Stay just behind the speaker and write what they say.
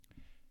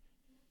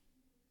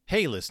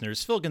Hey,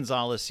 listeners, Phil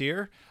Gonzalez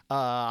here.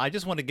 I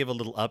just want to give a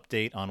little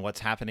update on what's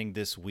happening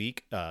this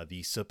week,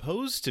 the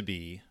supposed to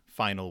be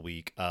final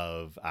week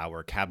of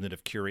our Cabinet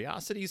of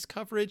Curiosities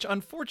coverage.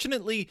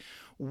 Unfortunately,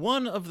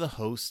 one of the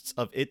hosts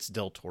of It's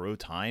Del Toro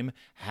Time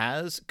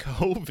has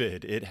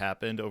COVID. It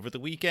happened over the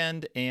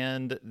weekend,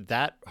 and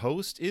that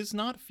host is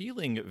not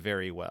feeling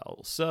very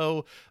well.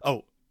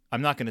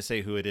 I'm not going to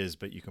say who it is,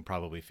 but you can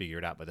probably figure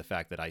it out by the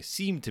fact that I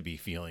seem to be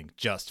feeling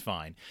just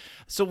fine.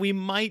 So we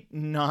might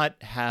not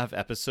have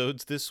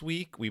episodes this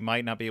week. We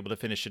might not be able to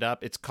finish it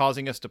up. It's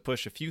causing us to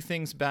push a few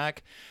things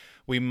back.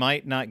 We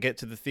might not get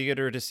to the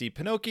theater to see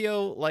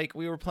Pinocchio like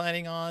we were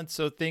planning on,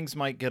 so things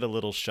might get a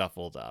little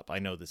shuffled up. I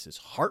know this is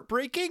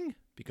heartbreaking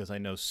because I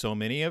know so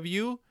many of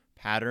you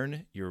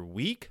pattern your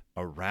week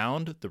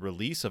around the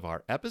release of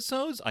our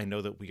episodes. I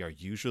know that we are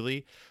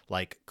usually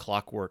like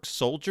clockwork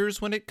soldiers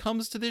when it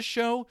comes to this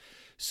show.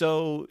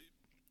 So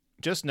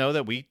just know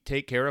that we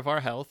take care of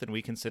our health and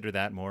we consider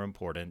that more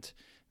important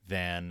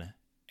than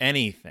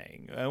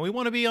anything. We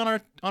want to be on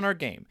our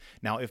game.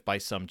 Now, if by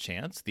some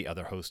chance the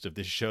other host of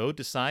this show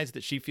decides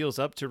that she feels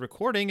up to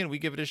recording and we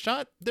give it a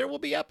shot, there will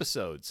be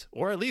episodes,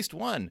 or at least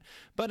one.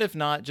 But if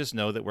not, just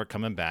know that we're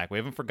coming back. We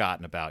haven't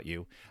forgotten about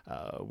you.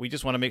 We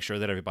just want to make sure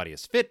that everybody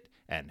is fit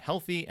and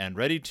healthy and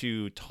ready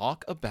to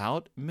talk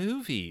about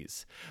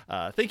movies.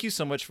 Thank you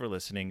so much for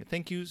listening.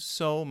 Thank you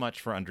so much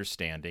for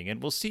understanding.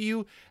 And we'll see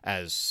you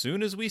as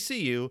soon as we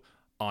see you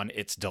on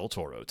It's Del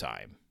Toro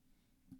Time.